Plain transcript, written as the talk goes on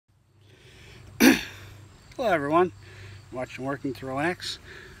Hello everyone, watching Working to Relax.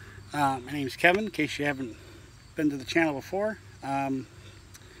 My name is Kevin, in case you haven't been to the channel before. If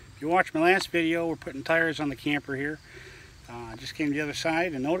you watched my last video, we're putting tires on the camper here. I just came to the other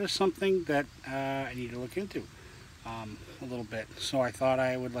side and noticed something that I need to look into a little bit. So I thought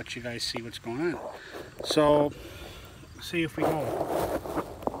I would let you guys see what's going on. So, see if we go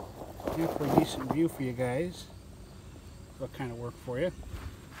here for a decent view for you guys. What kind of work for you.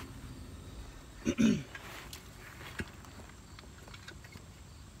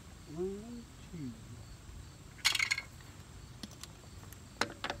 One, two.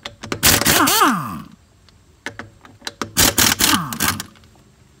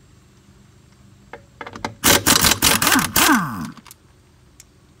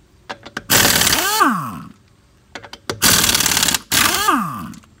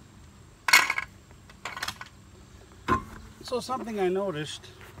 So something I noticed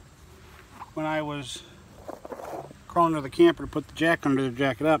when I was crawling to the camper to put the jack under the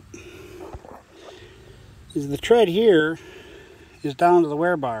jacket up is the tread here is down to the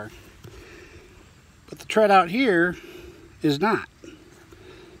wear bar, but the tread out here is not.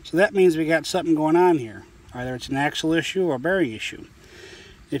 So that means we got something going on here. Either it's an axle issue or a bearing issue.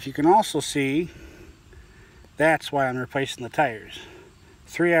 If you can also see, that's why I'm replacing the tires.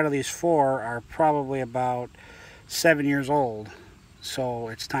 3 out of these 4 are probably about 7 years old, so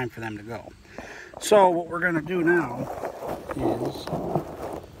it's time for them to go. So what we're going to do now is,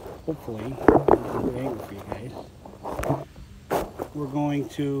 hopefully, a good angle for you guys, we're going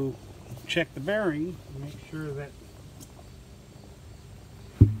to check the bearing and make sure that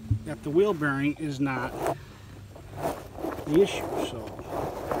the wheel bearing is not the issue. So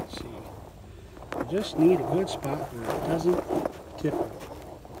let's see, I just need a good spot where it doesn't tip.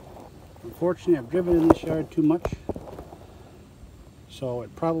 Unfortunately, I've driven in this yard too much, so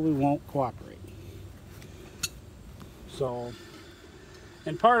it probably won't cooperate. So,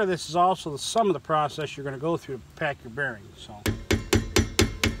 and part of this is also some of the process you're going to go through to pack your bearings. So, there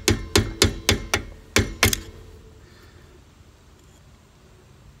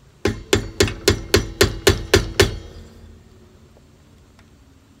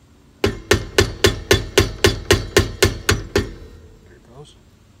it goes.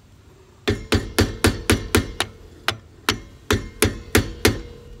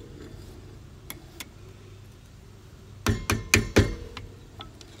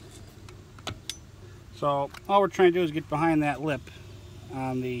 So all we're trying to do is get behind that lip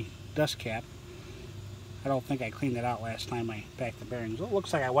on the dust cap. I don't think I cleaned it out last time I packed the bearings. It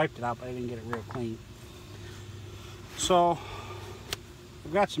looks like I wiped it out, but I didn't get it real clean. So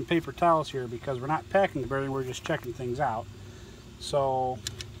I've got some paper towels here because we're not packing the bearing, we're just checking things out. So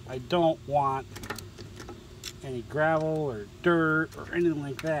I don't want any gravel or dirt or anything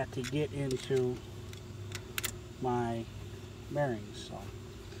like that to get into my bearings. So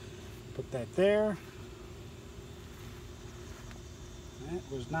put that there.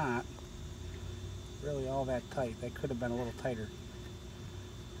 That was not really all that tight. That could have been a little tighter.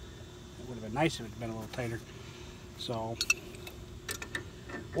 It would have been nice if it had been a little tighter. So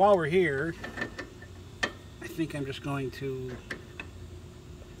while we're here, I think I'm just going to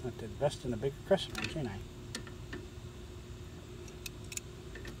have to invest in a bigger crescent wrench, ain't I?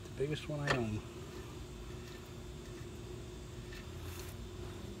 The biggest one I own.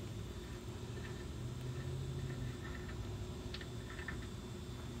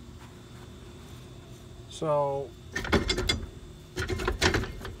 So, put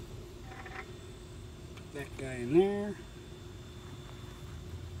that guy in there,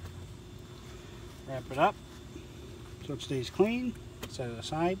 wrap it up so it stays clean, set it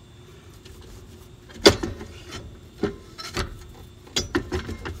aside.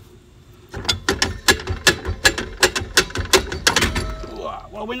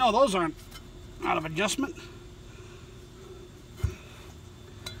 Well, we know those aren't out of adjustment.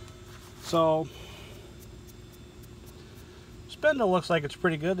 So, spindle looks like it's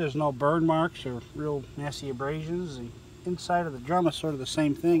pretty good. There's no burn marks or real nasty abrasions. The inside of the drum is sort of the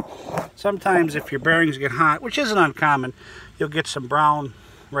same thing. Sometimes if your bearings get hot, which isn't uncommon, you'll get some brown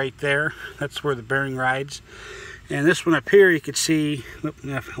right there. That's where the bearing rides. And this one up here you can see,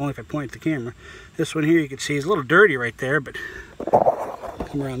 only if I point at the camera, this one here you can see is a little dirty right there, but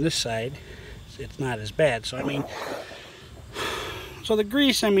come around this side, it's not as bad. So I mean, so the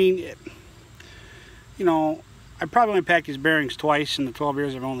grease, I mean, you know, I probably only packed these bearings twice in the 12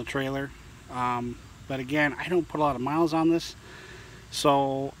 years I've owned the trailer. But again, I don't put a lot of miles on this,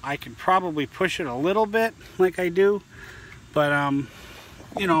 so I could probably push it a little bit like I do. But,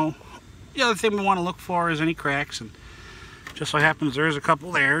 you know, the other thing we want to look for is any cracks, and just so happens there is a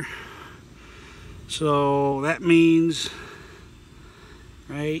couple there. So that means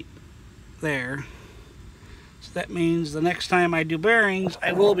right there. So that means the next time I do bearings,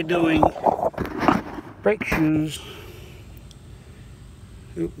 I will be doing brake shoes.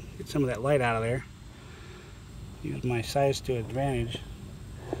 Oop, get some of that light out of there. Use my size to advantage.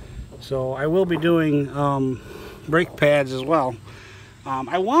 So I will be doing brake pads as well.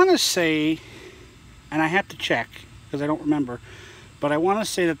 I want to say, and I have to check because I don't remember, but I want to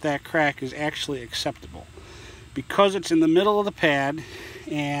say that that crack is actually acceptable because it's in the middle of the pad,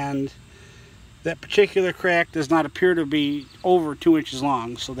 and that particular crack does not appear to be over 2 inches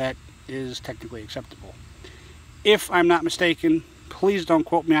long, so that is technically acceptable. If I'm not mistaken, please don't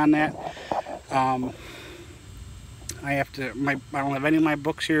quote me on that. I don't have any of my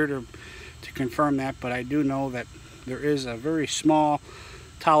books here to confirm that, but I do know that there is a very small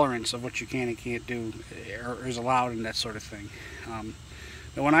tolerance of what you can and can't do, or is allowed in that sort of thing.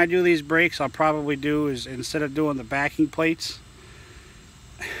 But when I do these brakes, I'll probably do is, instead of doing the backing plates,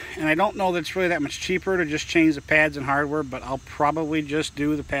 and I don't know that it's really that much cheaper to just change the pads and hardware, but I'll probably just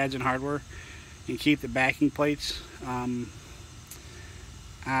do the pads and hardware and keep the backing plates.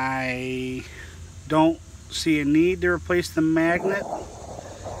 I don't see a need to replace the magnet,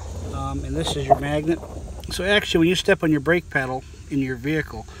 and this is your magnet. So actually, when you step on your brake pedal in your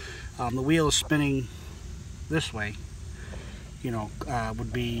vehicle, the wheel is spinning this way, you know,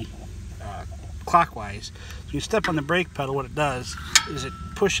 would be clockwise. So you step on the brake pedal, what it does is it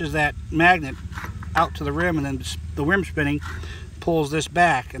pushes that magnet out to the rim, and then the rim spinning pulls this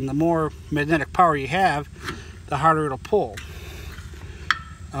back, and the more magnetic power you have, the harder it'll pull.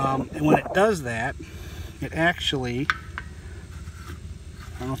 And when it does that, it actually,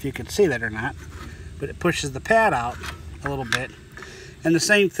 I don't know if you can see that or not, but it pushes the pad out a little bit. And the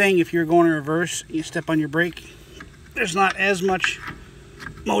same thing if you're going in reverse, you step on your brake, there's not as much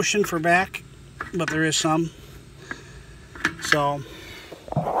motion for back, but there is some. So,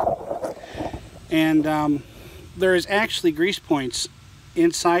 and there is actually grease points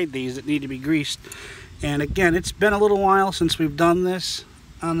inside these that need to be greased. And again, it's been a little while since we've done this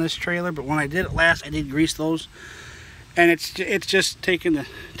on this trailer, but when I did it last, I did grease those. And it's just taking the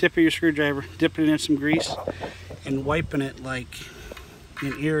tip of your screwdriver, dipping it in some grease, and wiping it like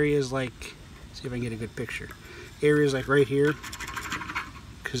in areas like, see if I can get a good picture, areas like right here,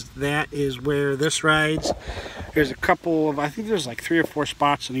 because that is where this rides. There's a couple of, I think there's like 3 or 4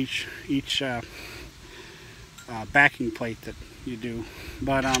 spots in each backing plate that you do,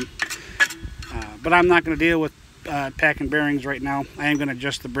 but I'm not going to deal with packing bearings right now. I am going to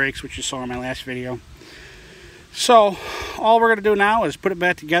adjust the brakes, which you saw in my last video. So all we're going to do now is put it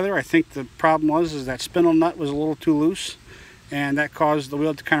back together. I think the problem was that spindle nut was a little too loose, and that caused the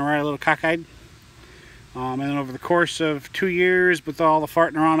wheel to kind of ride a little cockeyed. And then over the course of 2 years, with all the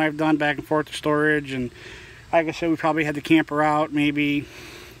farting around I've done back and forth to storage, and like I said, we probably had the camper out maybe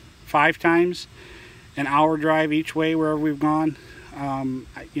 5 times, an hour drive each way wherever we've gone.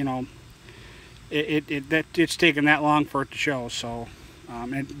 You know, it's taken that long for it to show. So,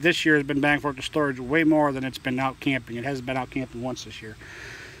 and this year has been back and forth to storage way more than it's been out camping. It hasn't been out camping once this year.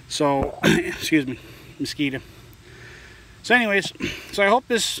 So, excuse me, mosquito. So anyways, so I hope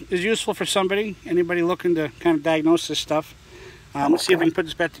this is useful for somebody, anybody looking to kind of diagnose this stuff. Let's see if we can put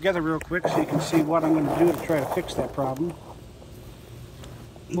this back together real quick so you can see what I'm going to do to try to fix that problem.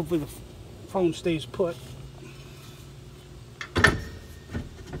 Hopefully the phone stays put.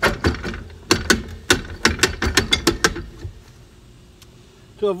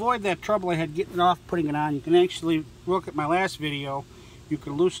 To avoid that trouble I had getting it off, putting it on, you can actually look at my last video. You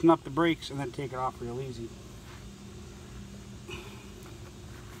can loosen up the brakes and then take it off real easy.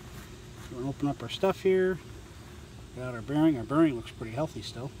 We're going to open up our stuff here. Got our bearing. Our bearing looks pretty healthy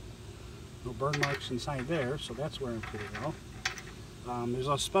still. No burn marks inside there, so that's wearing pretty well. There's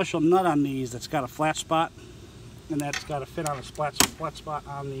a special nut on these that's got a flat spot, and that's got to fit on a flat spot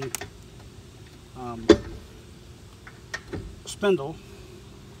on the spindle.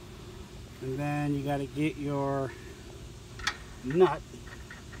 And then you got to get your nut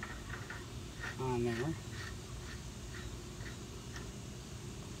on there.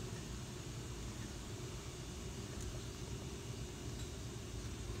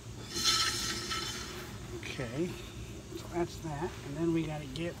 Okay, so that's that. And then we got to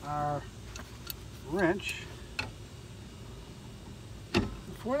get our wrench. For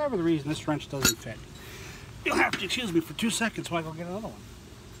whatever the reason, this wrench doesn't fit. You'll have to excuse me for 2 seconds while I go get another one.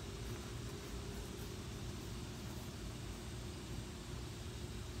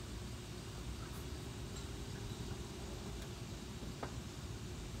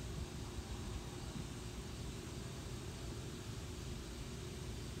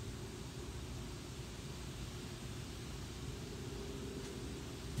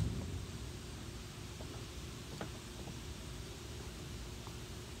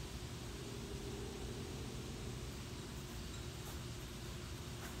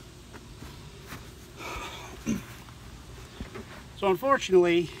 So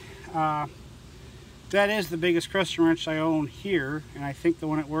unfortunately, that is the biggest crescent wrench I own here, and I think the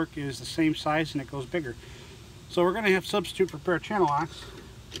one at work is the same size and it goes bigger. So we're going to have to substitute for a pair of channel locks,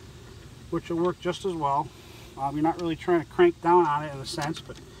 which will work just as well. You're not really trying to crank down on it in a sense,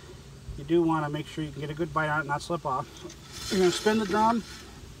 but you do want to make sure you can get a good bite on it and not slip off. So you're going to spin the drum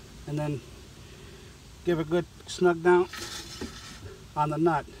and then give a good snug down on the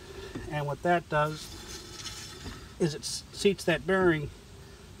nut. And what that does is it seats that bearings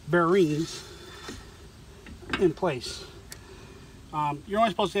in place. You're only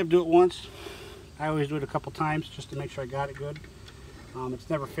supposed to have to do it once. I always do it a couple times just to make sure I got it good. It's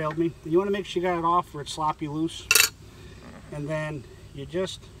never failed me. You want to make sure you got it off where it's sloppy loose, and then you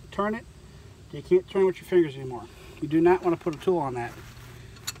just turn it. You can't turn it with your fingers anymore. You do not want to put a tool on that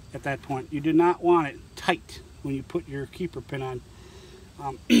at that point. You do not want it tight when you put your keeper pin on,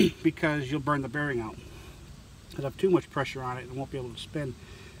 because you'll burn the bearing out. It'll have too much pressure on it and won't be able to spin,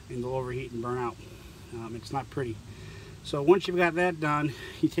 and it'll overheat and burn out. It's not pretty. So once you've got that done,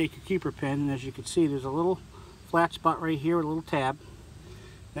 you take your keeper pin, and as you can see, there's a little flat spot right here with a little tab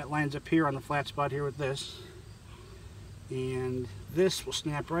that lines up here on the flat spot here with this, and this will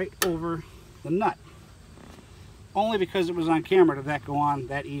snap right over the nut. Only because it was on camera did that go on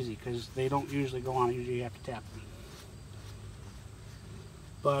that easy, because they don't usually go on. Usually you have to tap them.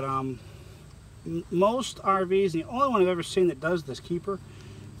 But most RVs, the only one I've ever seen that does this keeper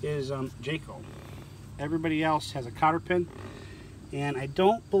is Jayco. Everybody else has a cotter pin, and I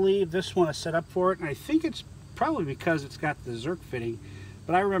don't believe this one is set up for it, and I think it's probably because it's got the Zerk fitting.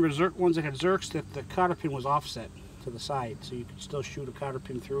 But I remember ones that had Zerks that the cotter pin was offset to the side, so you could still shoot a cotter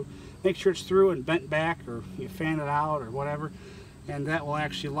pin through. Make sure it's through and bent back, or you fan it out or whatever, and that will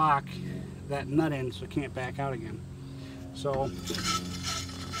actually lock that nut in so it can't back out again. So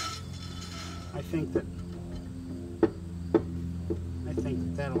I think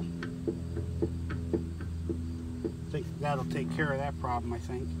that'll take care of that problem, I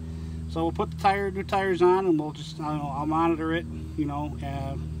think. So we'll put the new tires on, and we'll just, I'll monitor it,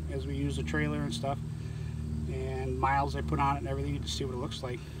 as we use the trailer and stuff, and miles I put on it and everything, to see what it looks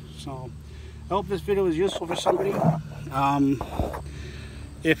like. So I hope this video is useful for somebody.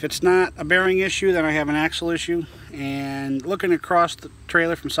 If it's not a bearing issue, then I have an axle issue. And looking across the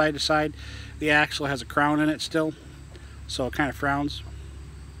trailer from side to side, the axle has a crown in it still, so it kind of frowns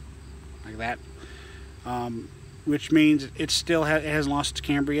like that, which means it still it hasn't lost its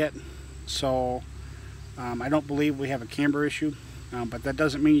camber yet. So I don't believe we have a camber issue, but that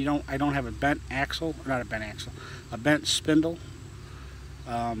doesn't mean I don't have a bent axle, or not a bent axle, a bent spindle.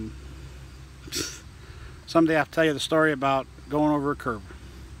 Someday I'll tell you the story about going over a curb,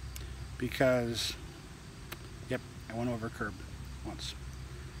 because yep, I went over a curb once.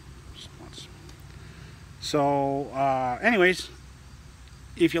 Just once. So anyways,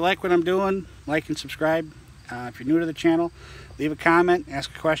 if you like what I'm doing, like and subscribe. If you're new to the channel, leave a comment,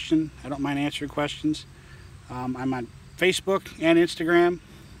 ask a question. I don't mind answering questions. I'm on Facebook and Instagram.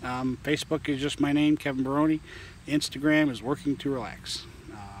 Facebook is just my name, Kevin Baroni. Instagram is Working to Relax.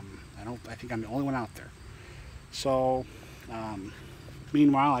 I think I'm the only one out there. So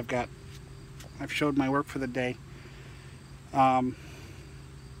meanwhile, I've showed my work for the day.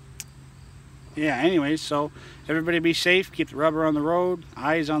 Yeah, anyways, so everybody be safe, keep the rubber on the road,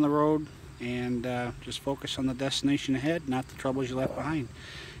 eyes on the road, and just focus on the destination ahead, not the troubles you left behind.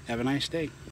 Have a nice day.